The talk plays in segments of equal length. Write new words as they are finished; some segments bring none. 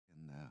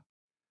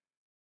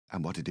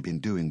And what had he been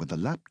doing with the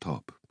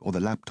laptop or the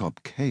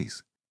laptop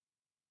case?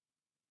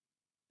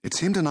 It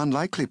seemed an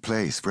unlikely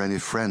place for any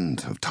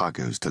friend of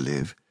Targo's to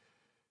live.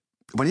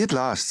 When he had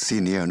last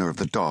seen the owner of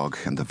the dog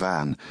and the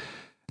van,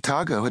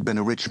 Targo had been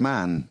a rich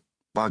man,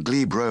 while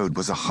Glebe Road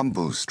was a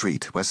humble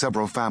street where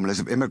several families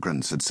of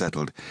immigrants had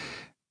settled,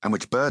 and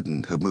which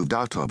Burden had moved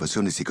out of as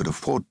soon as he could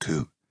afford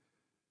to.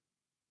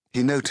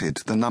 He noted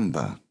the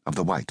number of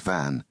the white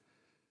van.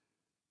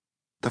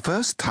 The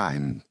first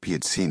time he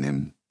had seen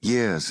him,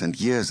 years and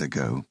years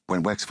ago,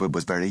 when Wexford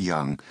was very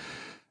young,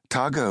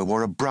 Targo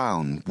wore a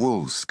brown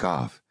wool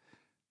scarf.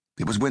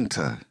 It was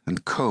winter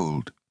and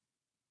cold.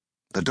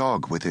 The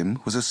dog with him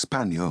was a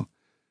spaniel.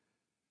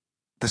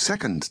 The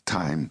second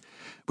time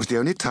was the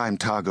only time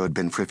Targo had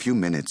been for a few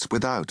minutes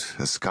without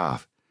a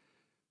scarf.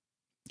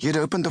 He had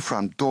opened the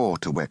front door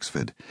to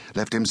Wexford,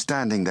 left him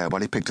standing there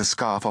while he picked a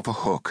scarf off a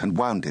hook and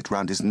wound it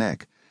round his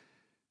neck.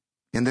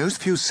 In those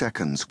few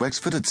seconds,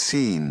 Wexford had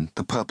seen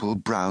the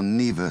purple-brown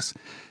nevus,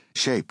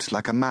 shaped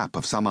like a map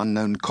of some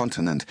unknown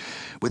continent,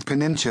 with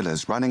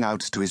peninsulas running out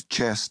to his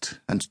chest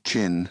and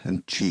chin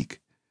and cheek.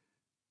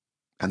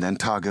 And then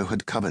Targo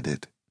had covered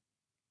it.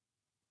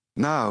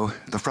 Now,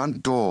 the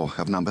front door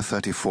of number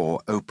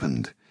 34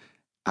 opened,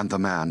 and the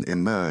man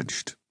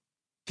emerged.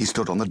 He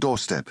stood on the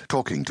doorstep,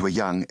 talking to a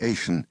young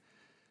Asian.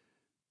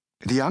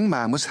 The young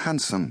man was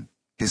handsome,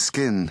 his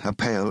skin a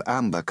pale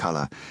amber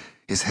colour,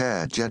 his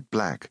hair jet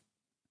black.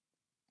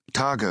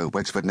 Targo,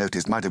 Wexford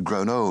noticed, might have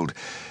grown old,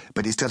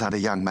 but he still had a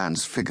young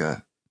man's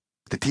figure.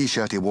 The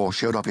T-shirt he wore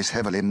showed off his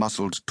heavily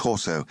muscled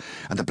torso,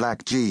 and the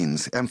black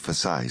jeans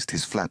emphasized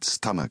his flat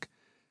stomach.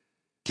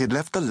 He had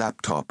left the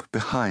laptop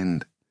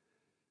behind.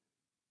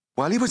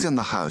 While he was in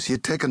the house, he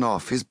had taken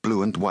off his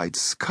blue and white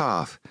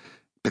scarf,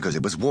 because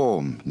it was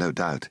warm, no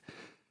doubt,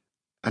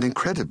 and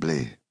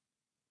incredibly,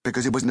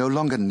 because it was no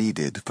longer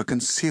needed for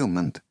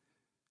concealment.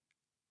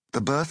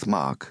 The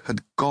birthmark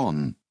had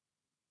gone.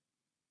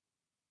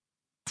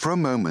 For a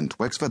moment,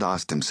 Wexford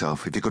asked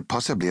himself if he could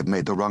possibly have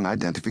made the wrong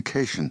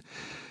identification.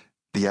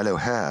 The yellow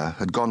hair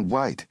had gone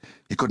white.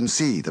 He couldn't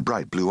see the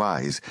bright blue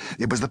eyes.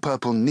 It was the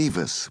purple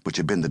nevus which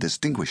had been the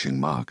distinguishing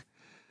mark.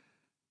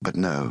 But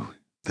no,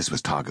 this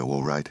was Targo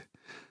all right.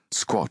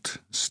 Squat,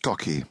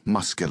 stocky,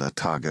 muscular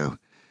Targo,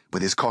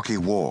 with his cocky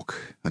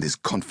walk and his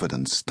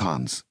confident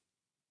stance.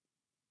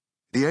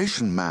 The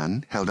Asian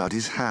man held out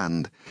his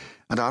hand,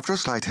 and after a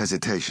slight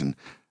hesitation,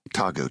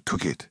 Targo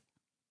took it.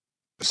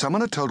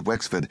 Someone had told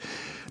Wexford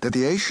that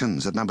the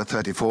Asians at number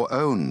 34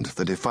 owned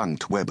the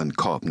defunct Webb and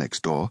Cobb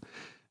next door.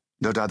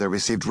 No doubt they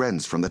received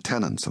rents from the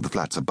tenants of the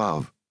flats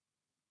above.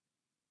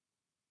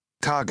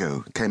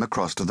 Targo came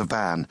across to the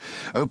van,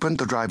 opened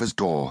the driver's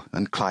door,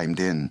 and climbed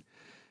in.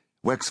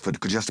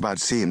 Wexford could just about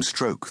see him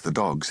stroke the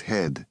dog's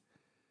head.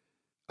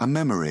 A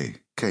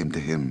memory came to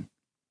him.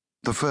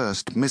 The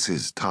first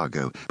Mrs.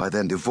 Targo, by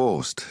then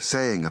divorced,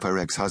 saying of her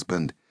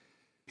ex-husband,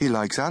 "He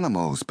likes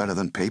animals better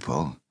than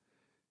people."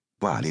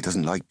 Well, he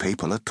doesn't like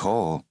people at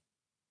all.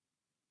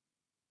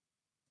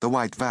 The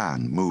white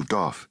van moved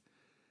off.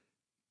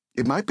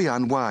 It might be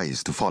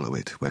unwise to follow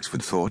it,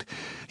 Wexford thought.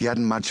 He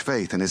hadn't much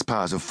faith in his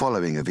powers of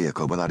following a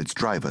vehicle without its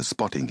driver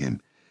spotting him.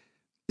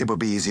 It would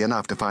be easy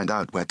enough to find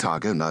out where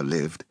Targo now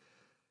lived.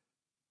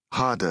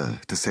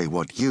 Harder to say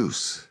what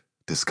use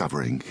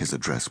discovering his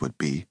address would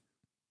be.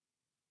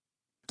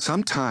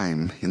 Some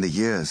time in the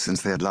years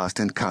since they had last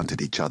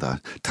encountered each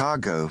other,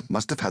 Targo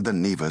must have had the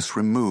nevus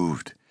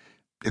removed.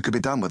 It could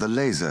be done with a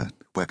laser,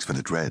 Wexford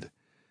had read.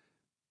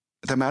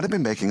 The man had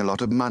been making a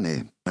lot of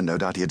money, and no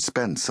doubt he had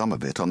spent some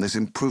of it on this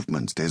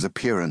improvement to his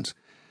appearance.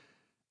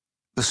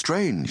 The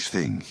strange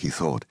thing, he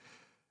thought,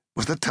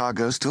 was that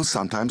Targo still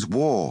sometimes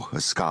wore a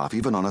scarf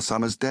even on a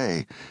summer's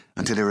day,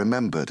 until he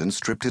remembered and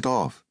stripped it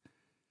off.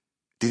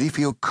 Did he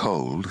feel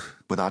cold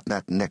without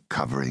that neck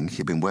covering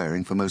he'd been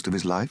wearing for most of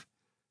his life?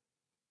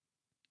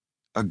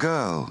 A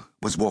girl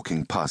was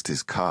walking past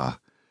his car.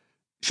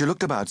 She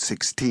looked about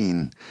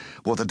 16,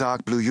 wore the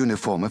dark blue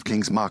uniform of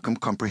King's Markham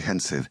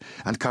Comprehensive,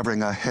 and covering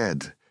her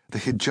head, the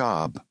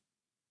hijab.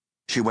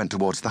 She went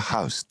towards the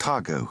house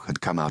Targo had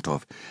come out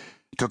of,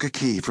 took a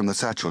key from the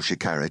satchel she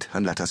carried,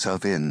 and let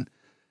herself in.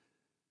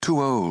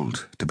 Too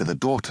old to be the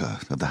daughter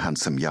of the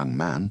handsome young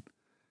man.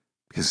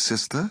 His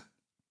sister?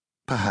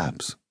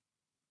 Perhaps.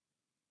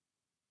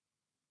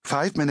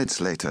 5 minutes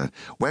later,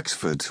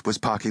 Wexford was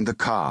parking the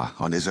car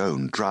on his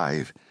own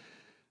drive.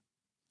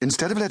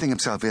 Instead of letting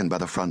himself in by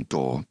the front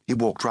door, he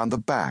walked round the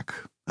back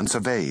and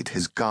surveyed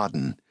his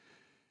garden.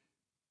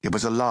 It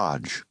was a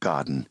large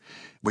garden,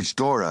 which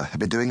Dora had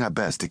been doing her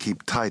best to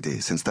keep tidy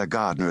since their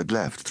gardener had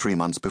left 3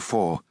 months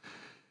before.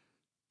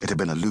 It had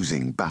been a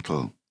losing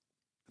battle.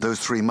 Those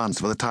 3 months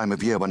were the time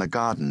of year when a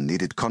garden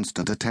needed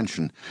constant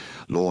attention: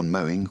 lawn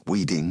mowing,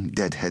 weeding,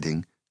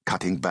 deadheading,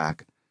 cutting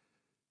back.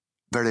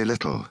 Very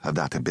little of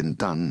that had been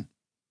done.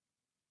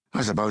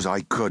 "I suppose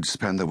I could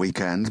spend the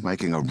weekend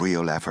making a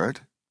real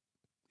effort,"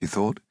 he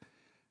thought,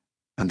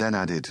 and then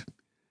added,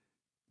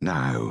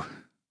 "No,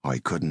 I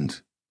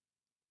couldn't."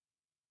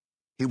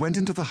 He went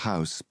into the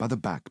house by the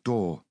back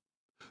door.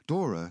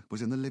 Dora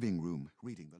was in the living room reading the